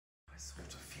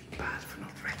bad for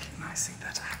not recognizing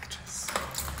that actress.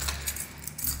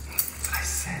 But I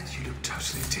said you look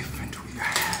totally different with your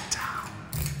hair down.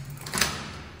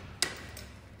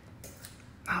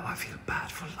 Now I feel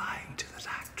bad for lying to that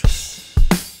actress.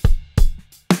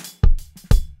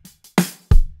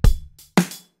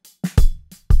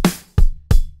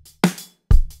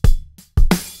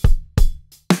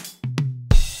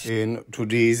 In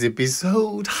today's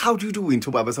episode, how do you do,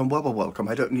 interwebbers, and welcome.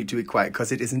 I don't need to be quiet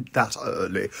because it isn't that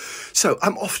early. So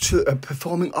I'm off to a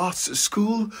performing arts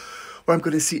school where I'm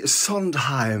going to see a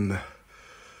Sondheim.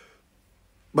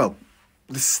 Well,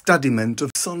 the studiment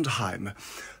of Sondheim.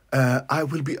 I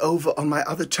will be over on my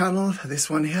other channel, this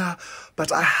one here,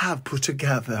 but I have put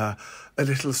together a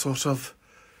little sort of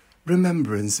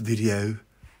remembrance video.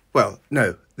 Well,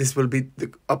 no, this will be,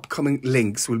 the upcoming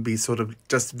links will be sort of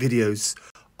just videos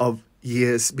of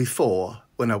years before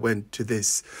when I went to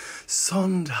this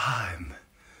Sondheim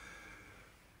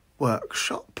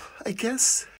Workshop, I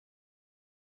guess.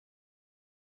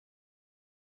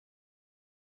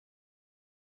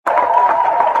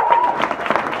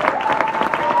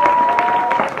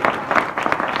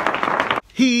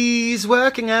 He's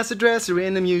working as a dresser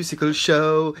in a musical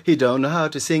show. He don't know how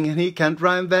to sing and he can't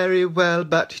rhyme very well,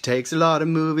 but he takes a lot of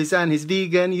movies and he's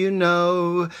vegan, you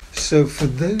know. So for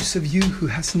those of you who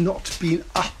has not been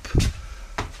up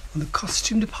on the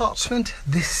costume department,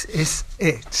 this is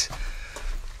it.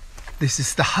 This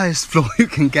is the highest floor you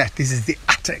can get. This is the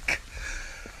attic.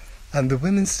 And the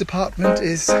women's department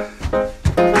is...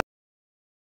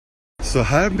 Så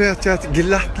här möter jag ett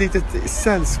glatt litet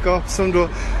sällskap som då...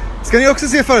 Ska ni också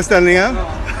se föreställningen?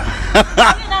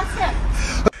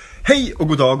 Hej och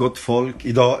god dag gott folk.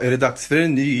 Idag är det dags för ett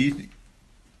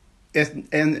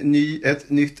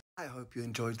nytt. I hope you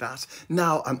enjoyed that.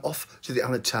 Now I'm off to the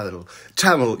other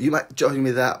channel. You might join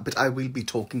me there, but I will be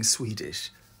talking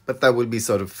Swedish. But there will be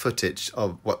sort of footage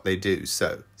of what they do. So.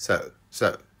 Så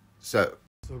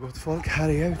gott folk, här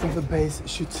är jag utanför base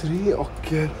 23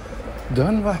 och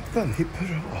dörren var öppen. Hipp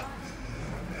hurra.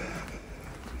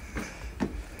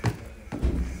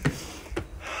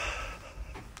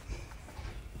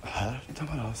 Här tar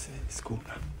man av sig skorna.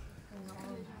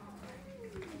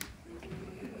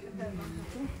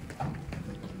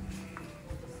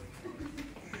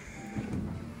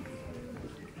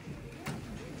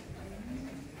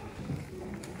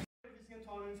 Förevisningen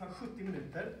tar ungefär 70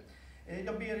 minuter.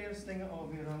 Jag ber er stänga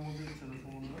av era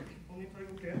mobiltelefoner om ni har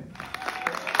gjort det.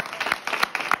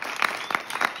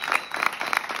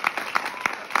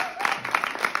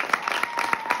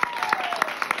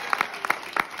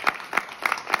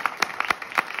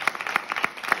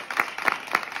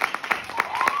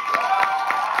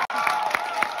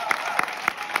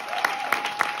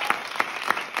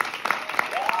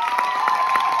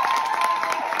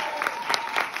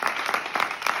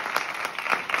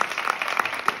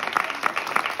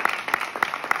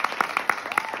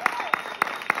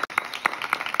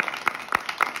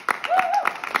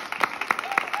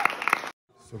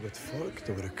 Så gott folk,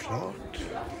 då var det klart.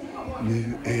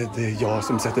 Nu är det jag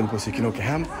som sätter mig på cykeln och åker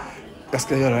hem. Jag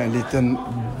ska göra en liten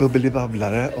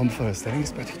bubbelibabblare om föreställningen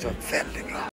som jag tyckte var väldigt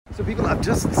bra. So people, I've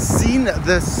just seen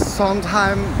the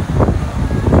Sondheim,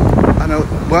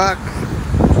 what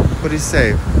do you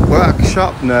say?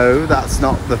 Workshop? No, that's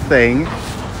not the thing.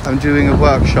 I'm doing a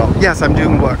workshop. Yes, I'm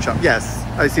doing a workshop. Yes,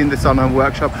 I've seen the Sondheim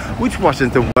Workshop, which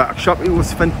wasn't the workshop. It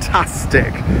was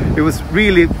fantastic. It was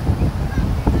really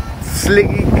slick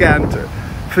and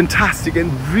fantastic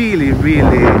and really I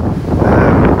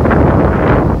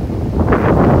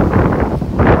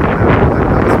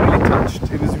was really touched.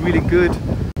 It was really good.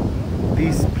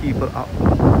 These people are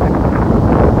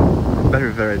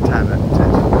very talented,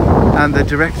 and the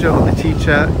director of the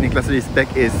teacher, Niklas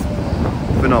Risbeck, is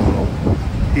phenomenal.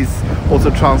 He's also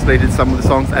translated some of the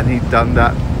songs and he's done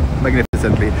that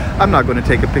magnificently. I'm not going to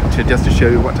take a picture just to show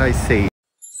you what I see.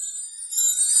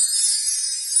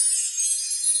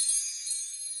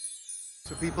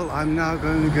 So people, I'm now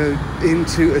going to go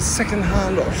into a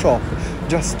second-hand shop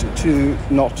just to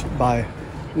not buy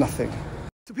nothing.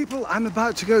 So people, I'm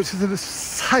about to go to the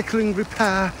cycling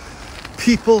repair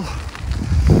people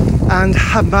and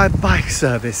have my bike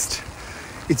serviced.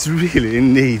 It's really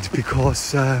in need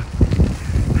because,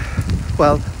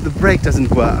 well, the brake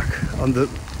doesn't work on the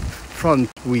front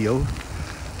wheel.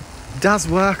 It does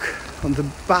work on the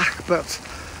back, but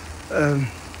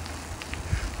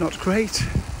not great.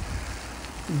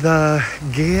 The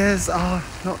gears are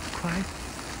not quite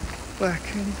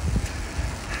working,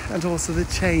 and also the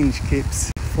change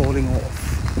keeps falling off.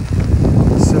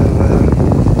 So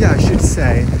yeah, I should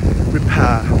say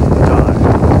repair the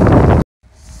dive.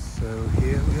 So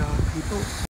here we are, people.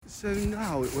 So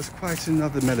now it was quite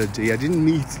another melody. I didn't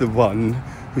meet the one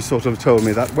who sort of told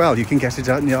me that, well, you can get it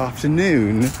out in the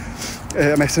afternoon.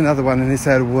 I met another one and he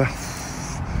said, well,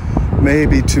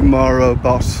 maybe tomorrow,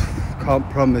 but can't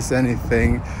promise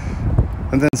anything.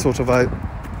 And then sort of I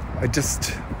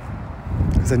just,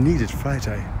 because I needed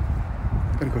Friday,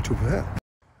 I'm going to go to work.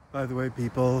 By the way,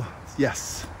 people,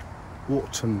 yes,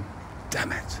 autumn,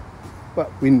 damn it.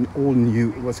 But we all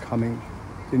knew it was coming,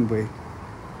 didn't we?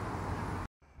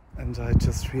 And I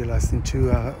just realised in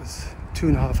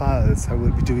 2.5 hours, I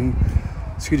will be doing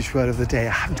Swedish word of the day.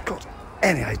 I haven't got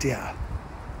any idea.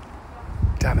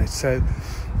 Damn it. So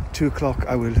 2 o'clock,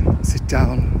 I will sit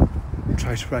down,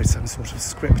 try to write some sort of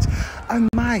script. I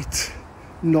might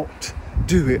not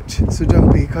do it, so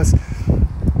don't be, because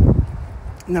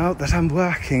now that I'm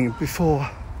working before,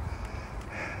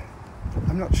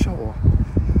 I'm not sure.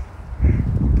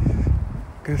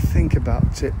 I'm going to think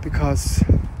about it, because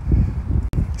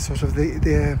sort of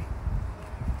the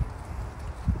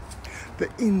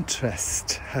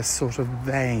interest has sort of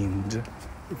waned,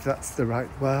 if that's the right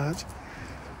word,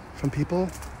 from people.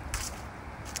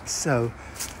 So,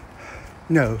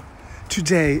 no,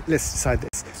 today, let's decide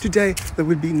this. Today, there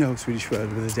will be no Swedish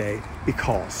word of the day,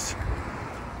 because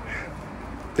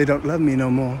they don't love me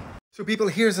no more. So people,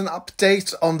 here's an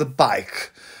update on the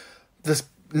bike. This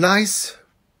nice,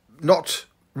 not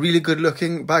really good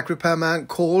looking bike repairman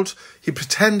called. He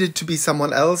pretended to be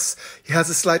someone else. He has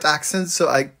a slight accent, so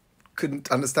I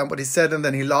couldn't understand what he said. And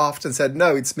then he laughed and said,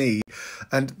 no, it's me.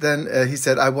 And then he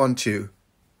said, I want you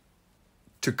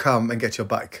to come and get your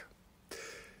bike.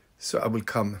 So I will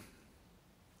come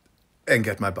and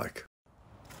get my bike.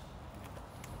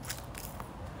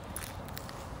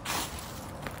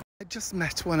 I just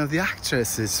met one of the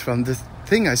actresses from the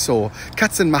thing I saw,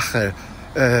 Katzenmacher,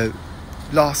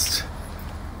 last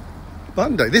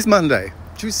Monday, this Monday.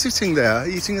 She was sitting there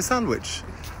eating a sandwich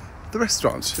at the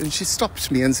restaurant, and she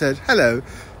stopped me and said, hello,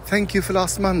 thank you for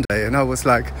last Monday. And I was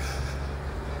like,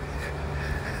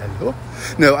 hello?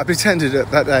 No, I pretended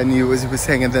that I knew what he was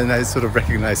saying, and then I sort of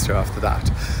recognized her after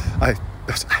that.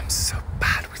 But I'm so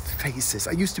bad with faces.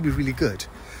 I used to be really good.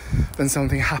 Then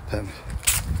something happened.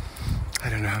 I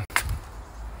don't know.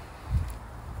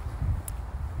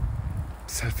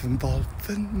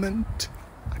 Self-involvement?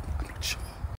 I'm not sure.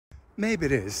 Maybe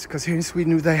it is, because here in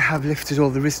Sweden they have lifted all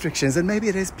the restrictions, and maybe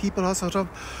it is people are sort of,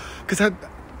 because I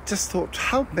just thought,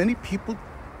 how many people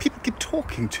keep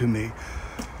talking to me?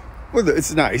 Well,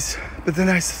 it's nice, but then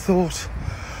I thought,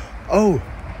 oh,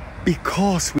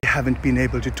 because we haven't been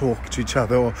able to talk to each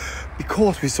other, or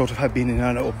because we sort of have been in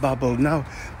our little bubble, now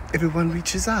everyone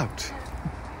reaches out.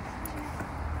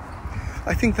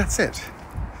 I think that's it.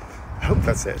 I hope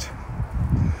that's it.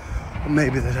 Or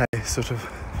maybe that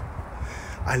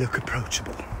I look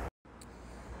approachable.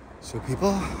 So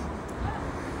people,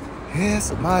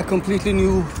 here's my completely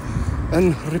new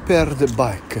and repaired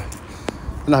bike.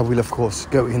 And I will of course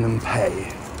go in and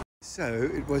pay. So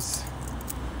it was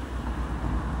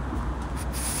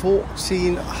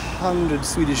 1,400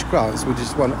 Swedish crowns, which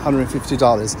is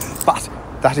 $150. But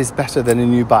that is better than a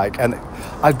new bike. And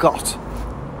I got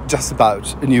just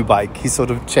about a new bike. He sort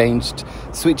of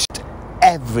switched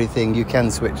everything you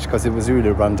can switch, because it was really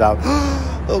run down.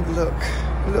 Oh, look,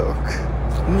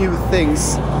 new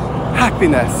things,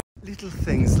 happiness. Little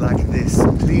things like this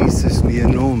pleases me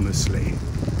enormously.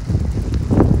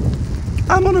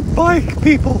 I'm on a bike,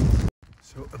 people.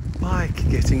 So a bike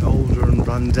getting older and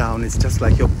run down is just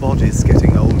like your body's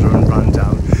getting older and run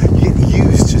down. You get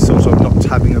used to sort of not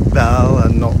having a bell,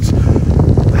 and not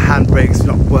the handbrakes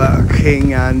not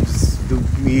working, and the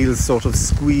wheels sort of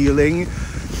squealing.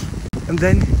 And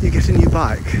then you get a new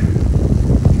bike.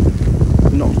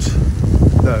 Not,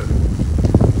 though,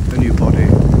 a new body.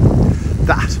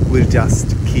 That will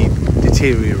just keep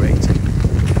deteriorating.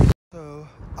 So,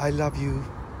 I love you,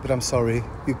 but I'm sorry,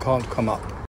 you can't come up.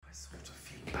 I sort of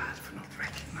feel bad for not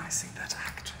recognizing that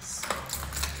actress.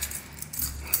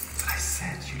 But I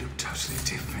said you look totally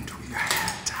different with your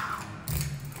hair down.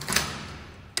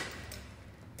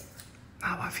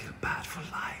 Now I feel bad for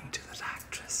lying to that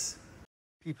actress.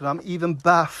 People, I'm even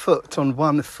barefoot on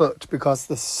one foot, because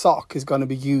the sock is going to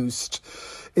be used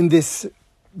in this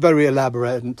very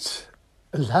elaborate,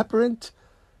 this very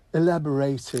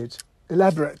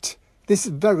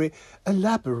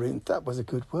elaborate, that was a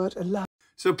good word,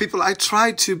 So people, I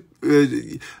try to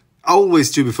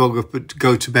always do before I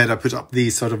go to bed, I put up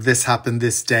these sort of, this happened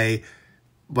this day,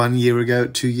 1 year ago,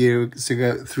 2 years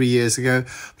ago, 3 years ago.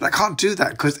 But I can't do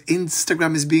that because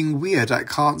Instagram is being weird. I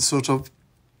can't sort of,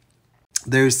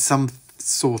 there's some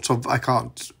sort of, I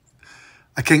can't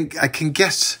I can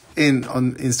get in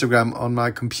on Instagram on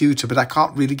my computer, but I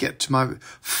can't really get to my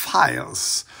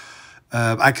files.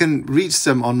 I can reach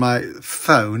them on my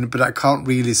phone, but I can't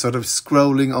really sort of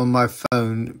scrolling on my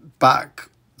phone back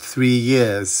 3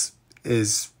 years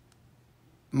is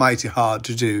mighty hard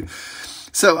to do.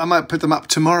 So I might put them up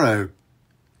tomorrow.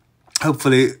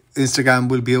 Hopefully Instagram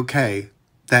will be okay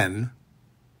then.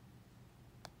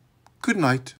 Good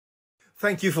night.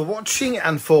 Thank you for watching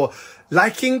and for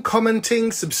liking,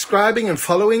 commenting, subscribing and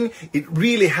following. It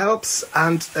really helps,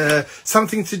 and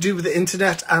something to do with the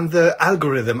internet and the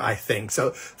algorithm, I think.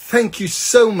 So thank you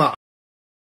so much.